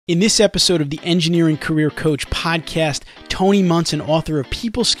In this episode of the Engineering Career Coach podcast, Tony Munson, author of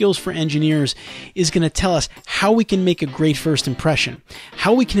People Skills for Engineers, is going to tell us how we can make a great first impression,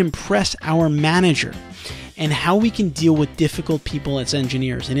 how we can impress our manager, and how we can deal with difficult people as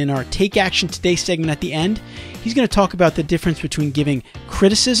engineers. And in our Take Action Today segment at the end, he's going to talk about the difference between giving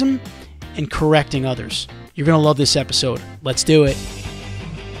criticism and correcting others. You're going to love this episode. Let's do it.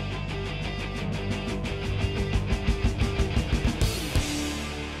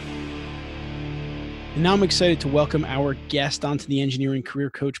 And now I'm excited to welcome our guest onto the Engineering Career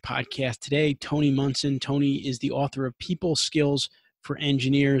Coach podcast today, Tony Munson. Tony is the author of People Skills for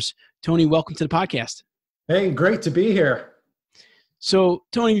Engineers. Tony, welcome to the podcast. Hey, great to be here. So,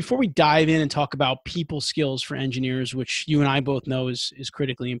 Tony, before we dive in and talk about people skills for engineers, which you and I both know is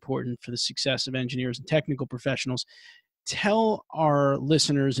critically important for the success of engineers and technical professionals, tell our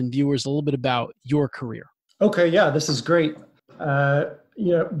listeners and viewers a little bit about your career. Okay, yeah, this is great.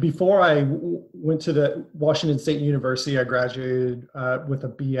 Before I went to the Washington State University, I graduated with a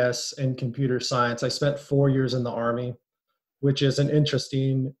BS in computer science. I spent 4 years in the Army, which is an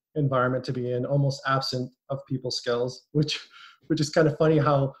interesting environment to be in, almost absent of people skills, which is kind of funny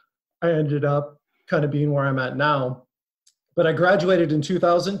how I ended up kind of being where I'm at now. But I graduated in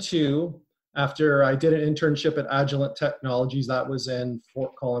 2002 after I did an internship at Agilent Technologies. That was in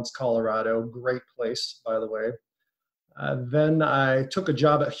Fort Collins, Colorado. Great place, by the way. Then I took a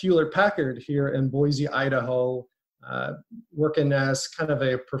job at Hewlett-Packard here in Boise, Idaho, working as kind of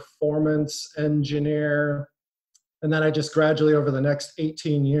a performance engineer. And then I just gradually, over the next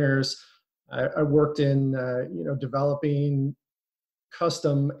 18 years, I worked in, developing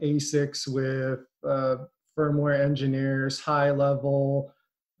custom ASICs with firmware engineers, high level,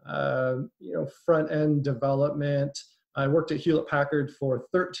 front-end development. I worked at Hewlett-Packard for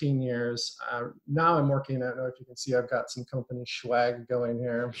 13 years. Now I'm working, I don't know if you can see, I've got some company swag going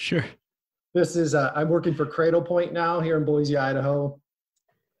here. Sure. This is, I'm working for Cradlepoint now here in Boise, Idaho.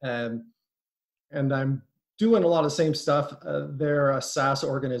 And I'm doing a lot of the same stuff. They're a SaaS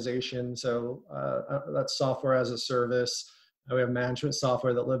organization, so that's software as a service. We have management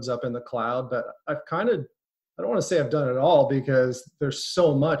software that lives up in the cloud, but I don't want to say I've done it all because there's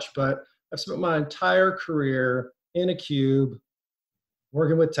so much, but I've spent my entire career in a cube,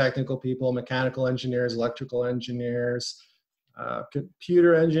 working with technical people, mechanical engineers, electrical engineers,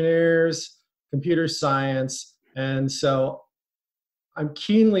 computer engineers, computer science. And so I'm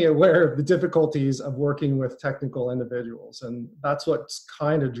keenly aware of the difficulties of working with technical individuals. And that's what's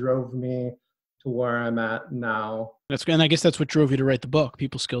kind of drove me to where I'm at now. And I guess that's what drove you to write the book,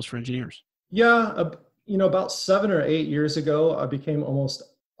 People Skills for Engineers. Yeah. About 7 or 8 years ago, I became almost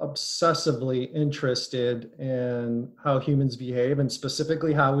obsessively interested in how humans behave, and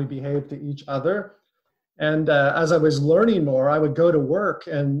specifically how we behave to each other. And as I was learning more, I would go to work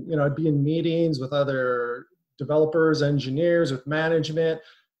and, I'd be in meetings with other developers, engineers, with management,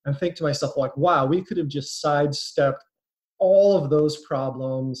 and think to myself, like, wow, we could have just sidestepped all of those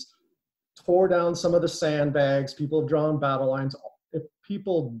problems, tore down some of the sandbags, people have drawn battle lines. If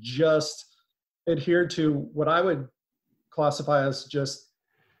people just adhered to what I would classify as just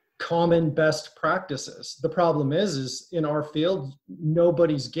common best practices. The problem is in our field,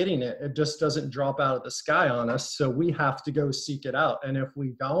 nobody's getting it. It just doesn't drop out of the sky on us. So we have to go seek it out. And if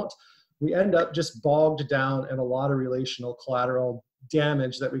we don't, we end up just bogged down in a lot of relational collateral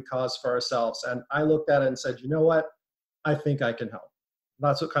damage that we cause for ourselves. And I looked at it and said, you know what? I think I can help.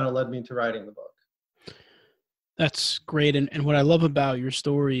 That's what kind of led me to writing the book. That's great. And what I love about your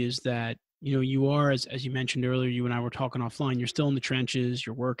story is that you are, as you mentioned earlier, you and I were talking offline, you're still in the trenches,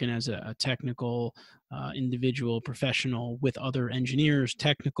 you're working as a technical individual, professional with other engineers,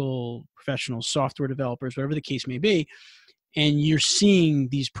 technical professionals, software developers, whatever the case may be. And you're seeing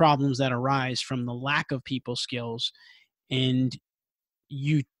these problems that arise from the lack of people skills. And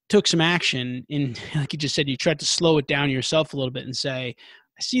you took some action in, like you just said, you tried to slow it down yourself a little bit and say,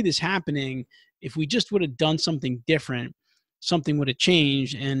 I see this happening. If we just would have done something different, something would have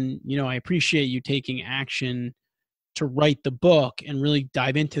changed. And, I appreciate you taking action to write the book and really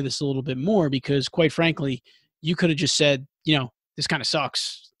dive into this a little bit more, because quite frankly, you could have just said, this kind of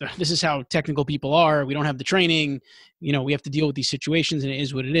sucks. This is how technical people are. We don't have the training. We have to deal with these situations and it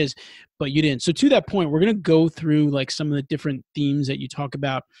is what it is, but you didn't. So to that point, we're going to go through like some of the different themes that you talk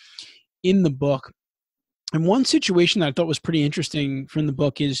about in the book. And one situation that I thought was pretty interesting from the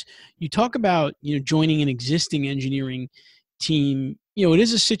book is you talk about, joining an existing engineering team. It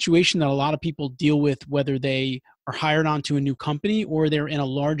is a situation that a lot of people deal with, whether they are hired onto a new company or they're in a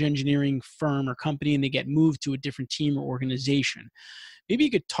large engineering firm or company and they get moved to a different team or organization. Maybe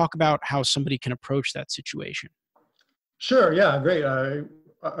you could talk about how somebody can approach that situation. Sure. Yeah. Great.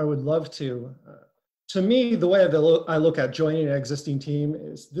 I would love to. To me, the way I look at joining an existing team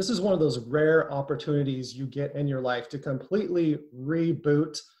is this is one of those rare opportunities you get in your life to completely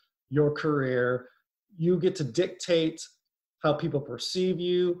reboot your career. You get to dictate how people perceive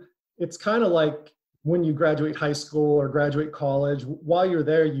you. It's kind of like when you graduate high school or graduate college. While you're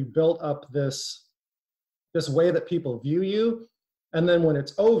there, you build up this way that people view you. And then when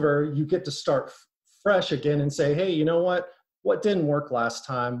it's over, you get to start fresh again and say, hey, you know what didn't work last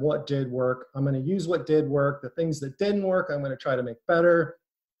time? What did work? I'm going to use what did work. The things that didn't work, I'm going to try to make better.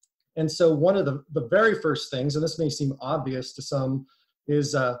 And so one of the very first things, and this may seem obvious to some,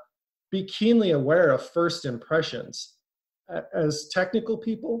 is be keenly aware of first impressions. As technical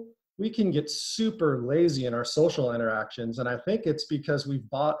people, we can get super lazy in our social interactions. And I think it's because we've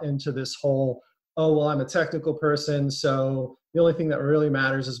bought into this whole, oh, well, I'm a technical person, so the only thing that really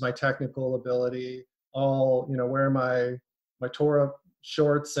matters is my technical ability. I'll, wear my Torah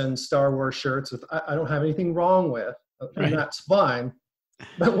shorts and Star Wars shirts with I don't have anything wrong with, and that's fine.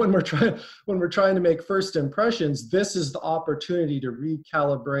 But when we're trying to make first impressions, this is the opportunity to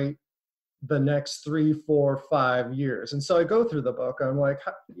recalibrate the next 3, 4, 5 years. And so I go through the book. I'm like,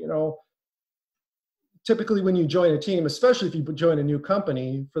 typically when you join a team, especially if you join a new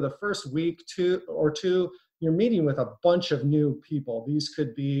company, for the first week, two, you're meeting with a bunch of new people. These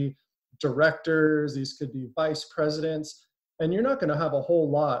could be directors, these could be vice presidents, and you're not going to have a whole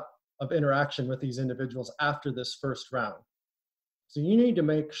lot of interaction with these individuals after this first round. So you need to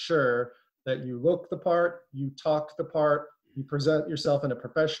make sure that you look the part, you talk the part, you present yourself in a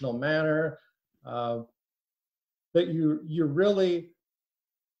professional manner, that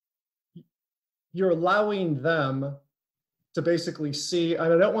you're allowing them to basically see,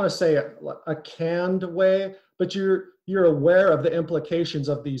 and I don't want to say a canned way, but you're aware of the implications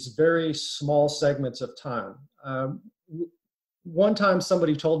of these very small segments of time. One time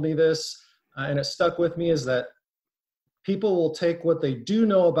somebody told me this, and it stuck with me, is that people will take what they do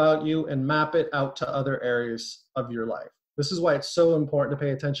know about you and map it out to other areas of your life. This is why it's so important to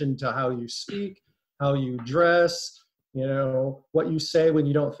pay attention to how you speak, how you dress, what you say when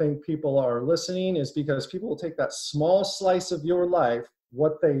you don't think people are listening, is because people will take that small slice of your life,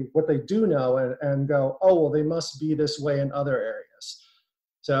 what they do know, and go, oh, well, they must be this way in other areas.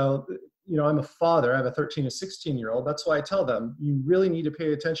 So, I'm a father. I have a 13 and 16-year-old. That's why I tell them, you really need to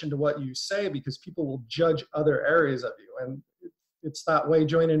pay attention to what you say, because people will judge other areas of you. And it's that way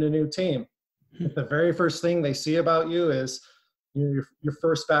joining a new team. If the very first thing they see about you is your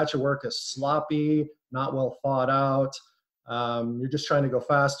first batch of work is sloppy, not well thought out, you're just trying to go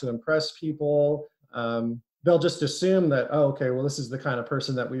fast to impress people, they'll just assume that, oh, okay, well, this is the kind of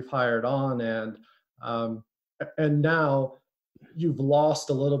person that we've hired on, and now you've lost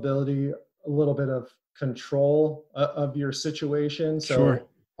a little bit of control of your situation. So sure.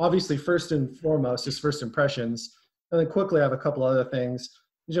 Obviously, first and foremost is first impressions, and then quickly I have a couple other things.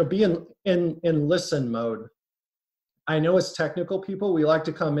 Be in listen mode. I know as technical people, we like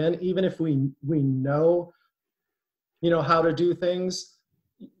to come in, even if we know how to do things,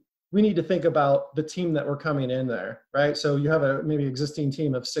 we need to think about the team that we're coming in there, right? So you have a maybe existing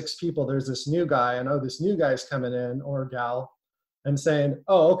team of 6 people. There's this new guy, and this new guy's coming in, or gal, and saying,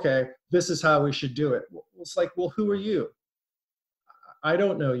 oh, okay, this is how we should do it. It's like, well, who are you? I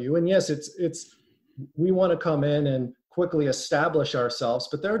don't know you. And yes, we want to come in and quickly establish ourselves,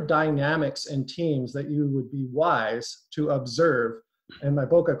 but there are dynamics in teams that you would be wise to observe. In my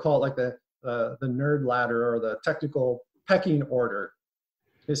book, I call it like the nerd ladder, or the technical pecking order.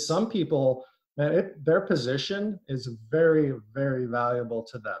 Is some people, man, their position is very, very valuable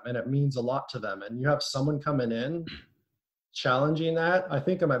to them, and it means a lot to them. And you have someone coming in challenging that. I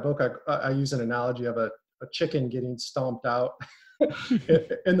think in my book, I use an analogy of a chicken getting stomped out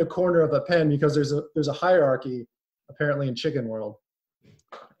in the corner of a pen, because there's a hierarchy apparently in chicken world.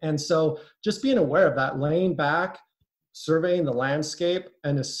 And so just being aware of that, laying back, surveying the landscape,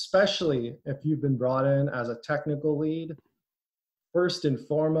 and especially if you've been brought in as a technical lead, first and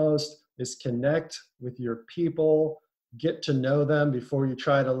foremost is connect with your people, get to know them before you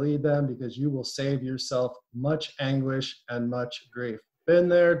try to lead them, because you will save yourself much anguish and much grief. Been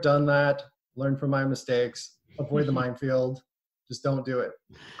there, done that, learn from my mistakes, avoid the minefield, just don't do it.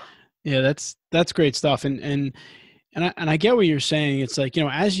 Yeah, that's great stuff. And I get what you're saying. It's like,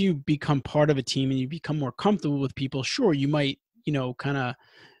 as you become part of a team and you become more comfortable with people, sure, you might, kind of,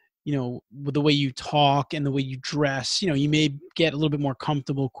 with the way you talk and the way you dress, you may get a little bit more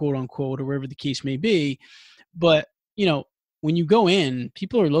comfortable, quote unquote, or wherever the case may be. But, when you go in,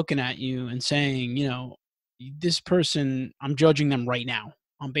 people are looking at you and saying, this person, I'm judging them right now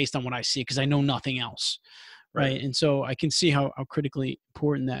based on what I see, because I know nothing else. right? And so I can see how critically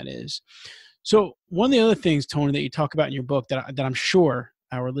important that is. So one of the other things, Tony, that you talk about in your book that I'm sure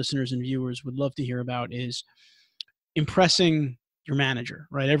our listeners and viewers would love to hear about is impressing your manager,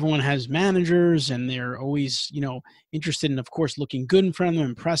 right? Everyone has managers and they're always, interested in, of course, looking good in front of them,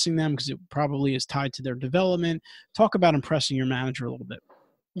 impressing them because it probably is tied to their development. Talk about impressing your manager a little bit.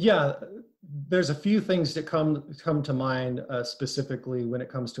 Yeah, there's a few things that come to mind specifically when it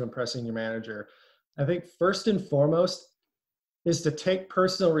comes to impressing your manager. I think first and foremost is to take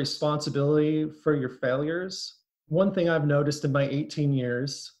personal responsibility for your failures. One thing I've noticed in my 18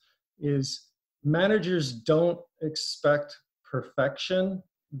 years is managers don't expect perfection.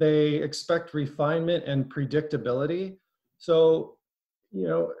 They expect refinement and predictability. So,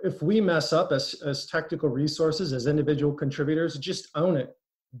 if we mess up as technical resources, as individual contributors, just own it.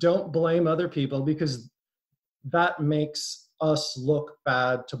 Don't blame other people, because that makes us look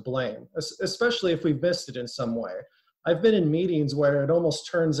bad to blame, especially if we've missed it in some way. I've been in meetings where it almost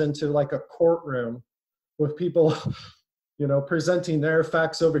turns into like a courtroom with people, presenting their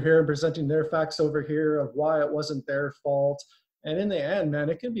facts over here and presenting their facts over here of why it wasn't their fault. And in the end, man,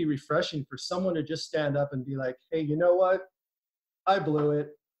 it can be refreshing for someone to just stand up and be like, hey, you know what? I blew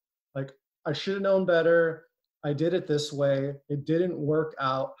it. Like, I should have known better. I did it this way. It didn't work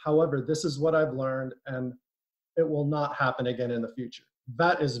out. However, this is what I've learned, and it will not happen again in the future.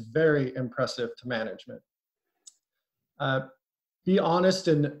 That is very impressive to management. Be honest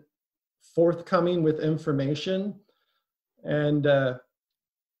and forthcoming with information. And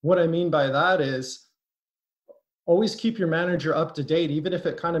what I mean by that is always keep your manager up to date, even if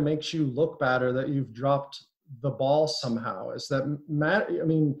it kind of makes you look bad or that you've dropped the ball somehow. Is that,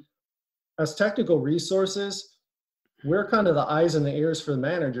 as technical resources, we're kind of the eyes and the ears for the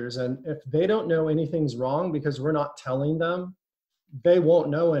managers. And if they don't know anything's wrong because we're not telling them, they won't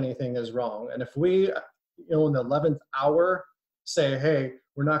know anything is wrong. And if we, in the 11th hour say, hey,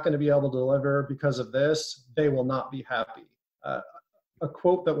 we're not going to be able to deliver because of this, they will not be happy. A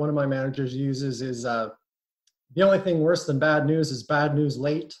quote that one of my managers uses is, the only thing worse than bad news is bad news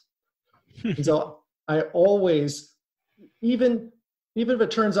late. And so I always, even if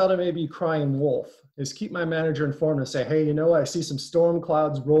it turns out I may be crying wolf, is keep my manager informed and say, hey, I see some storm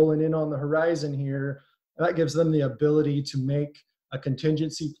clouds rolling in on the horizon here. That gives them the ability to make a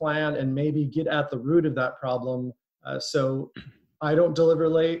contingency plan and maybe get at the root of that problem. So I don't deliver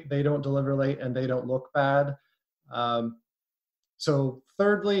late, they don't deliver late, and they don't look bad. So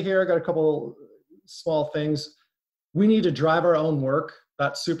thirdly here, I got a couple small things. We need to drive our own work.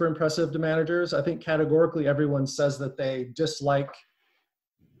 That's super impressive to managers. I think categorically everyone says that they dislike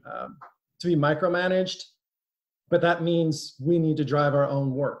to be micromanaged, but that means we need to drive our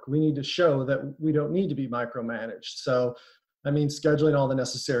own work. We need to show that we don't need to be micromanaged. So that means scheduling all the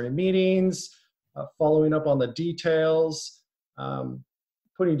necessary meetings, following up on the details,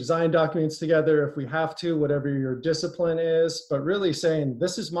 putting design documents together if we have to, whatever your discipline is, but really saying,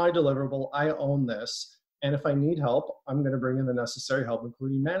 this is my deliverable, I own this. And if I need help, I'm going to bring in the necessary help,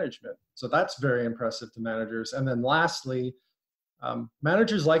 including management. So that's very impressive to managers. And then lastly,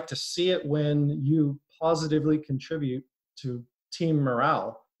 managers like to see it when you positively contribute to team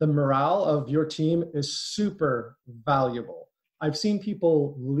morale. The morale of your team is super valuable. I've seen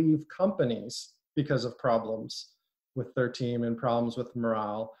people leave companies because of problems with their team and problems with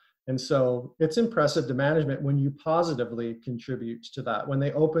morale. And so it's impressive to management when you positively contribute to that, when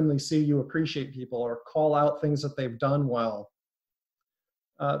they openly see you appreciate people or call out things that they've done well.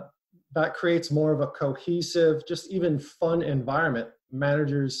 That creates more of a cohesive, just even fun environment.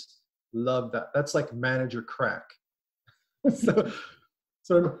 Managers love that. That's like manager crack. So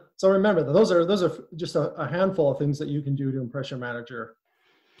remember, those are just a handful of things that you can do to impress your manager.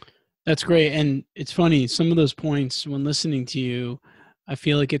 That's great. And it's funny, some of those points when listening to you, I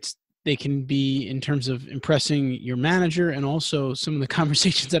feel like they can be in terms of impressing your manager, and also some of the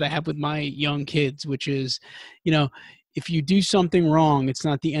conversations that I have with my young kids, which is, if you do something wrong, it's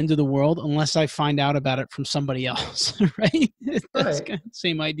not the end of the world unless I find out about it from somebody else, right? That's Right. kind of the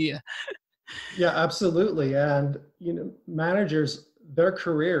same idea. Yeah, absolutely. And, managers, their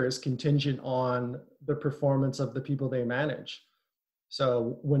career is contingent on the performance of the people they manage.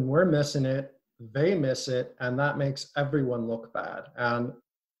 So when we're missing it, they miss it, and that makes everyone look bad. And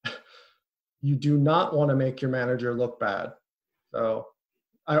you do not want to make your manager look bad. So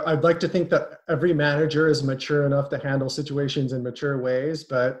I'd like to think that every manager is mature enough to handle situations in mature ways,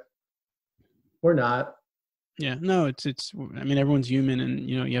 but we're not. Yeah, no, everyone's human, and,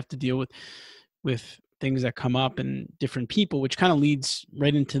 you have to deal with things that come up and different people, which kind of leads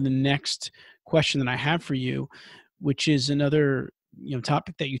right into the next question that I have for you, which is another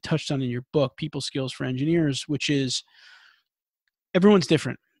topic that you touched on in your book, People Skills for Engineers, which is everyone's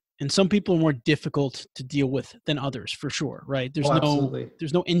different. And some people are more difficult to deal with than others, for sure, right? Oh, absolutely.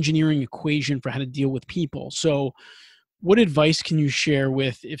 There's no engineering equation for how to deal with people. So what advice can you share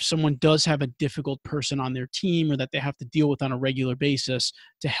with if someone does have a difficult person on their team or that they have to deal with on a regular basis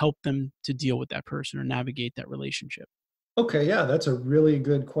to help them to deal with that person or navigate that relationship? Okay, yeah, that's a really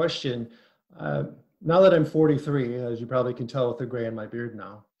good question. Uh, Now that I'm 43, as you probably can tell with the gray in my beard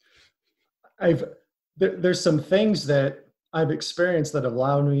now, I've there's some things that I've experienced that have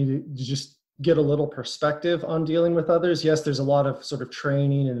allowed me to just get a little perspective on dealing with others. Yes, there's a lot of sort of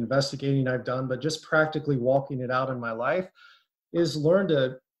training and investigating I've done, but just practically walking it out in my life is learn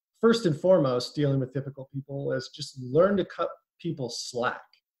to, first and foremost, dealing with difficult people is just learn to cut people slack.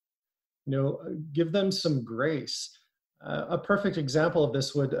 Give them some grace. A perfect example of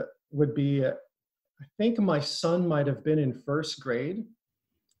this would be, I think my son might have been in first grade,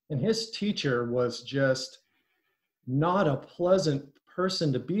 and his teacher was just not a pleasant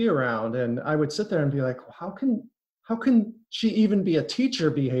person to be around. And I would sit there and be like, well, how can she even be a teacher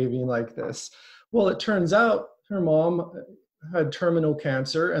behaving like this? Well, it turns out her mom had terminal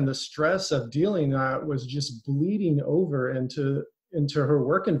cancer, and the stress of dealing that was just bleeding over into her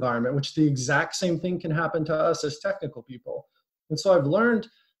work environment, which the exact same thing can happen to us as technical people. And so I've learned,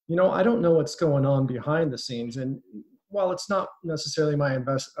 I don't know what's going on behind the scenes. And while it's not necessarily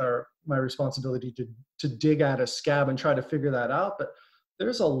my responsibility to dig at a scab and try to figure that out, but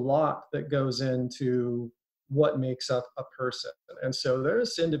there's a lot that goes into what makes up a person. And so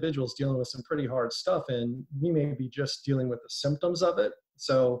there's individuals dealing with some pretty hard stuff, and we may be just dealing with the symptoms of it.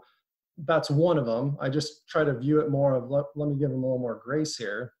 So that's one of them. I just try to view it more of, let me give them a little more grace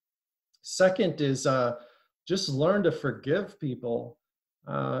here. Second is just learn to forgive people.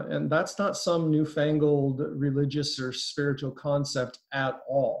 And that's not some newfangled religious or spiritual concept at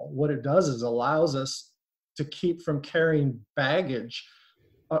all. What it does is allows us to keep from carrying baggage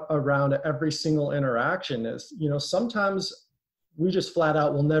around every single interaction. Is, sometimes we just flat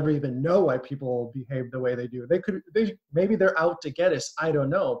out will never even know why people behave the way they do. Maybe they're out to get us. I don't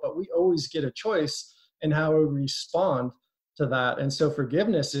know, but we always get a choice in how we respond to that. And so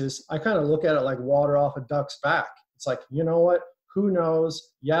forgiveness is, I kind of look at it like water off a duck's back. It's like, you know what? Who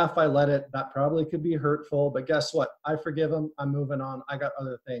knows? Yeah, if I let it, that probably could be hurtful, but guess what? I forgive them. I'm moving on. I got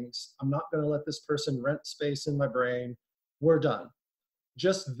other things. I'm not going to let this person rent space in my brain. We're done.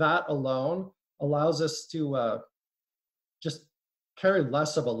 Just that alone allows us to just carry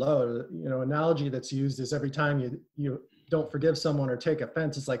less of a load. Analogy that's used is every time you don't forgive someone or take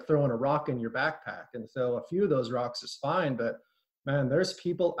offense, it's like throwing a rock in your backpack. And so a few of those rocks is fine, but man, there's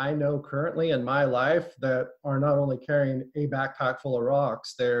people I know currently in my life that are not only carrying a backpack full of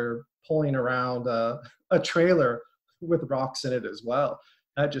rocks, they're pulling around a trailer with rocks in it as well.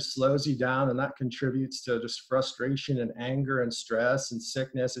 That just slows you down, and that contributes to just frustration and anger and stress and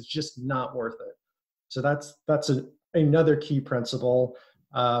sickness. It's just not worth it. So that's another key principle.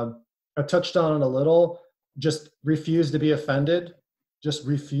 I touched on it a little. Just refuse to be offended. Just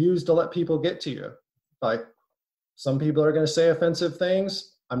refuse to let people get to you. Like, some people are going to say offensive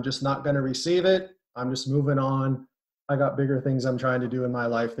things. I'm just not going to receive it. I'm just moving on. I got bigger things I'm trying to do in my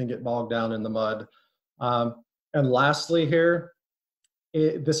life than get bogged down in the mud. And lastly here,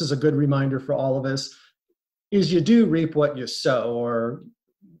 this is a good reminder for all of us, is you do reap what you sow, or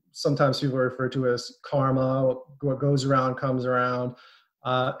sometimes people refer to as karma. What goes around comes around.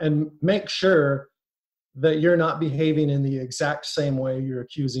 And make sure that you're not behaving in the exact same way you're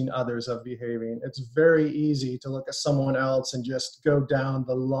accusing others of behaving. It's very easy to look at someone else and just go down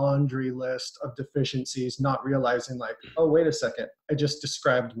the laundry list of deficiencies, not realizing like, oh, wait a second, I just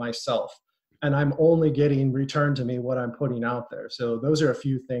described myself, and I'm only getting returned to me what I'm putting out there. So those are a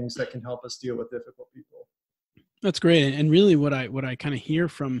few things that can help us deal with difficult people. That's great. And really what I kind of hear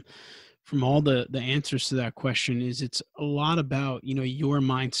from all the answers to that question is it's a lot about, your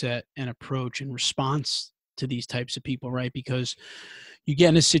mindset and approach and response to these types of people, right? Because you get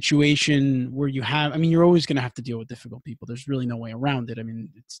in a situation where you're always going to have to deal with difficult people. There's really no way around it. I mean,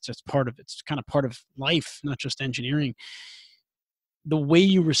 it's just it's kind of part of life, not just engineering. The way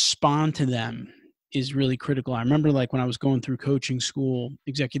you respond to them is really critical. I remember like when I was going through coaching school,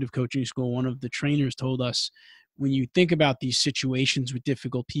 executive coaching school, one of the trainers told us, when you think about these situations with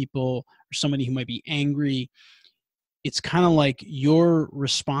difficult people or somebody who might be angry, it's kind of like your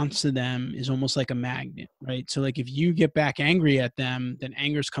response to them is almost like a magnet, right? So like if you get back angry at them, then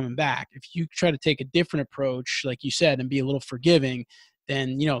anger's coming back. If you try to take a different approach, like you said, and be a little forgiving,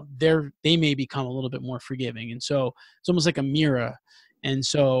 then, they may become a little bit more forgiving. And so it's almost like a mirror. And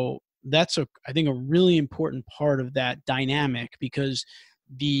so that's I think a really important part of that dynamic, because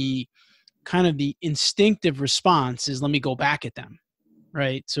the kind of the instinctive response is, let me go back at them.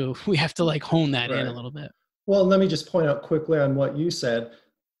 Right. So we have to like hone that in a Right. little bit. Well, let me just point out quickly on what you said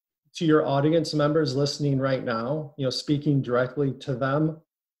to your audience members listening right now, speaking directly to them.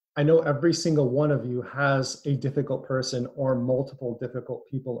 I know every single one of you has a difficult person or multiple difficult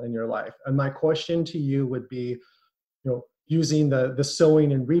people in your life. And my question to you would be, using the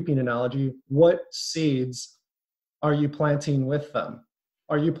sowing and reaping analogy, what seeds are you planting with them?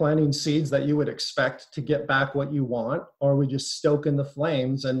 Are you planting seeds that you would expect to get back what you want? Or are we just stoking the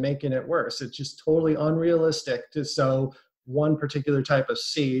flames and making it worse? It's just totally unrealistic to sow one particular type of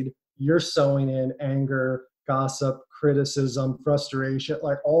seed. You're sowing in anger, gossip, criticism, frustration,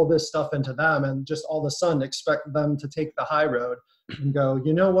 like all this stuff into them, and just all of a sudden expect them to take the high road and go,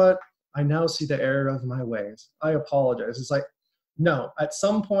 you know what? I now see the error of my ways. I apologize. It's like, no, at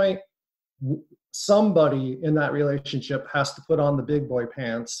some point, somebody in that relationship has to put on the big boy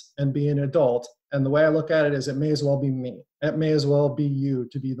pants and be an adult. And the way I look at it is, it may as well be me. It may as well be you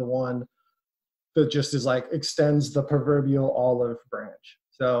to be the one that just is like extends the proverbial olive branch.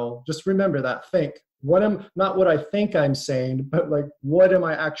 So just remember that. Think, not what I think I'm saying, but like, what am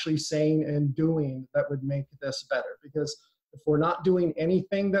I actually saying and doing that would make this better? Because if we're not doing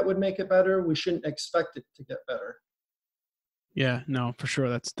anything that would make it better, we shouldn't expect it to get better. Yeah, no, for sure.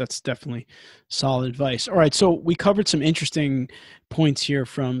 That's definitely solid advice. All right. So we covered some interesting points here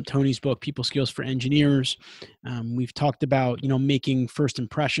from Tony's book, People Skills for Engineers. We've talked about, making first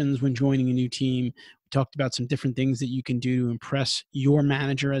impressions when joining a new team. We talked about some different things that you can do to impress your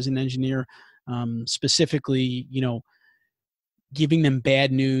manager as an engineer. Specifically, giving them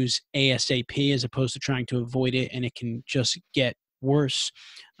bad news ASAP as opposed to trying to avoid it, and it can just get worse.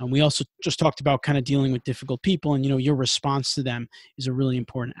 We also just talked about kind of dealing with difficult people, and your response to them is a really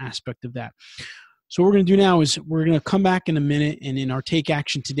important aspect of that. So what we're going to do now is we're going to come back in a minute, and in our Take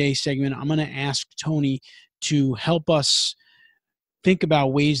Action Today segment, I'm going to ask Tony to help us think about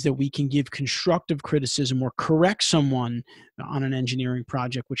ways that we can give constructive criticism or correct someone on an engineering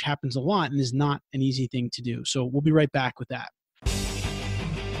project, which happens a lot and is not an easy thing to do. So we'll be right back with that.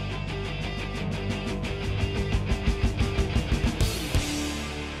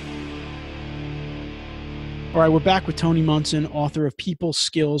 All right, we're back with Tony Munson, author of People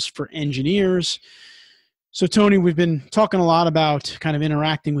Skills for Engineers. So Tony, we've been talking a lot about kind of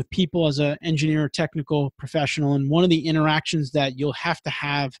interacting with people as an engineer, technical professional, and one of the interactions that you'll have to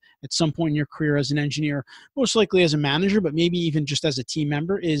have at some point in your career as an engineer, most likely as a manager, but maybe even just as a team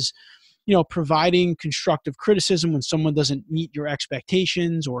member, is providing constructive criticism when someone doesn't meet your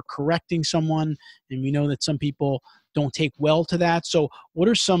expectations, or correcting someone. And we know that some people don't take well to that. So what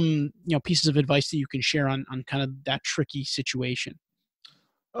are some, pieces of advice that you can share on kind of that tricky situation?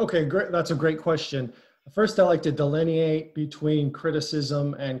 Okay, great. That's a great question. First, I like to delineate between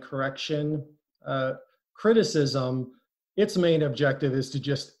criticism and correction. Criticism, its main objective is to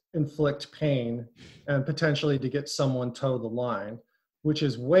just inflict pain and potentially to get someone toe the line, which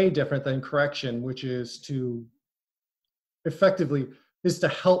is way different than correction, which is to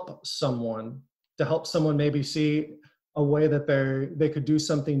help someone, maybe see a way that they could do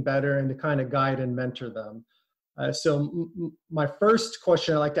something better, and to kind of guide and mentor them. So my first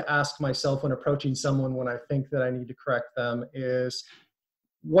question I like to ask myself when approaching someone when I think that I need to correct them is,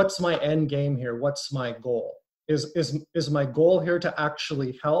 what's my end game here? What's my goal? Is my goal here to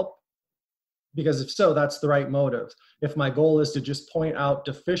actually help? Because if so, that's the right motive. If my goal is to just point out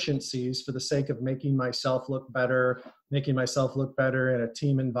deficiencies for the sake of making myself look better in a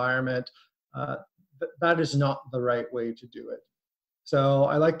team environment, that is not the right way to do it. So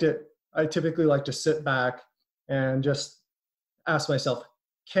I typically like to sit back and just ask myself,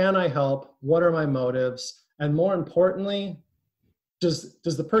 can I help? What are my motives? And more importantly, does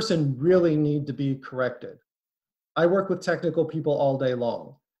the person really need to be corrected? I work with technical people all day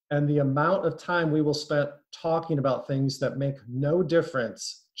long, and the amount of time we will spend talking about things that make no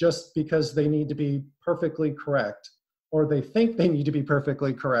difference just because they need to be perfectly correct, or they think they need to be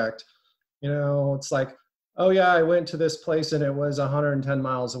perfectly correct. It's like, oh yeah, I went to this place and it was 110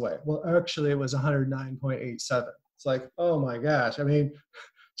 miles away. Well, actually it was 109.87. It's like, oh my gosh. I mean,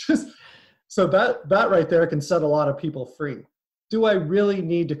 just so that right there can set a lot of people free. Do I really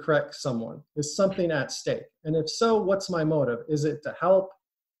need to correct someone? Is something at stake? And if so, what's my motive? Is it to help?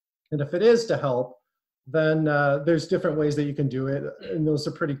 And if it is to help, then there's different ways that you can do it. And those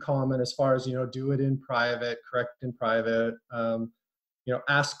are pretty common as far as, do it in private, correct in private,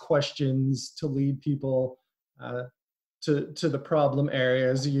 ask questions to lead people. to the problem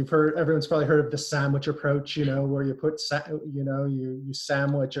areas. Everyone's probably heard of the sandwich approach, where you put, you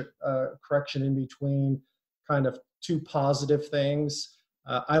sandwich a correction in between kind of two positive things.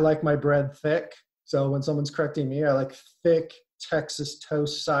 I like my bread thick. So when someone's correcting me, I like thick Texas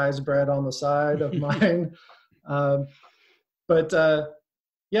toast size bread on the side of mine.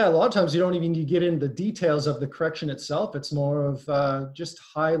 Yeah, a lot of times you don't even need to get into the details of the correction itself. It's more of just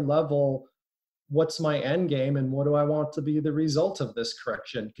high level, what's my end game and what do I want to be the result of this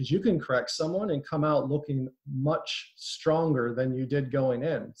correction? Because you can correct someone and come out looking much stronger than you did going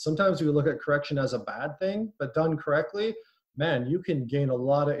in. Sometimes we look at correction as a bad thing, but done correctly, man, you can gain a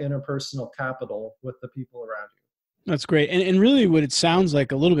lot of interpersonal capital with the people around you. That's great. And really what it sounds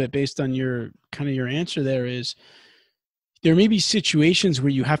like a little bit based on your answer there is, there may be situations where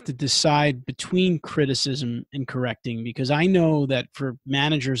you have to decide between criticism and correcting, because I know that for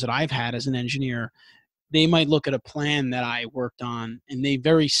managers that I've had as an engineer, they might look at a plan that I worked on and they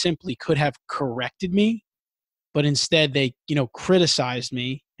very simply could have corrected me, but instead they, criticized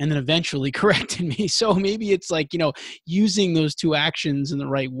me and then eventually corrected me. So maybe it's like, using those two actions in the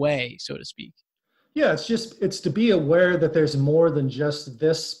right way, so to speak. Yeah, it's to be aware that there's more than just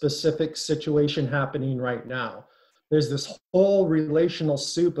this specific situation happening right now. There's this whole relational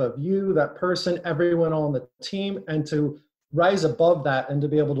soup of you, that person, everyone on the team, and to rise above that and to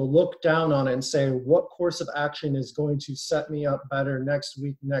be able to look down on it and say, what course of action is going to set me up better next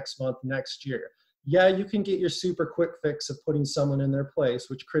week, next month, next year? Yeah, you can get your super quick fix of putting someone in their place,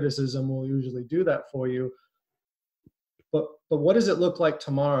 which criticism will usually do that for you. But what does it look like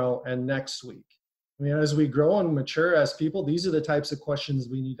tomorrow and next week? I mean, as we grow and mature as people, these are the types of questions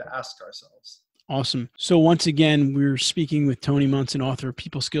we need to ask ourselves. Awesome. So once again, we're speaking with Tony Munson, author of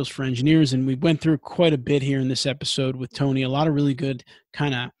People Skills for Engineers, and we went through quite a bit here in this episode with Tony, a lot of really good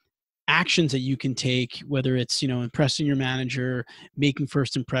kind of actions that you can take, whether it's, impressing your manager, making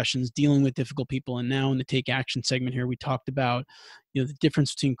first impressions, dealing with difficult people. And now in the take action segment here, we talked about, the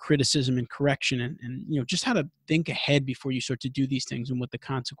difference between criticism and correction and just how to think ahead before you start to do these things and what the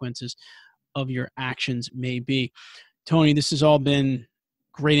consequences of your actions may be. Tony, this has all been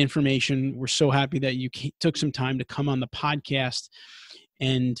great information. We're so happy that you took some time to come on the podcast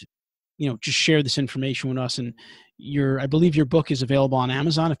and, just share this information with us. And I believe your book is available on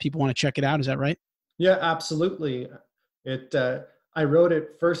Amazon if people want to check it out. Is that right? Yeah, absolutely. I wrote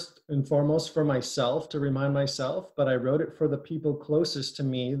it first and foremost for myself to remind myself, but I wrote it for the people closest to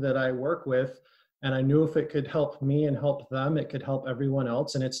me that I work with. And I knew if it could help me and help them, it could help everyone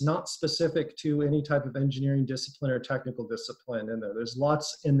else. And it's not specific to any type of engineering discipline or technical discipline in there. There's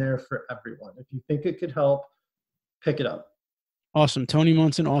lots in there for everyone. If you think it could help, pick it up. Awesome. Tony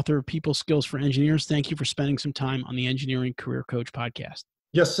Munson, author of People Skills for Engineers. Thank you for spending some time on the Engineering Career Coach podcast.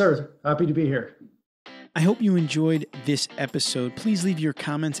 Yes, sir. Happy to be here. I hope you enjoyed this episode. Please leave your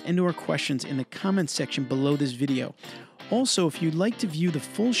comments and/or questions in the comments section below this video. Also, if you'd like to view the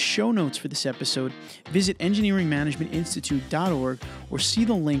full show notes for this episode, visit engineeringmanagementinstitute.org or see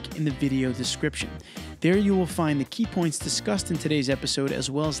the link in the video description. There you will find the key points discussed in today's episode, as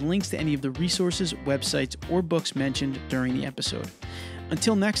well as links to any of the resources, websites, or books mentioned during the episode.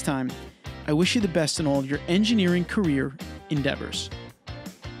 Until next time, I wish you the best in all of your engineering career endeavors.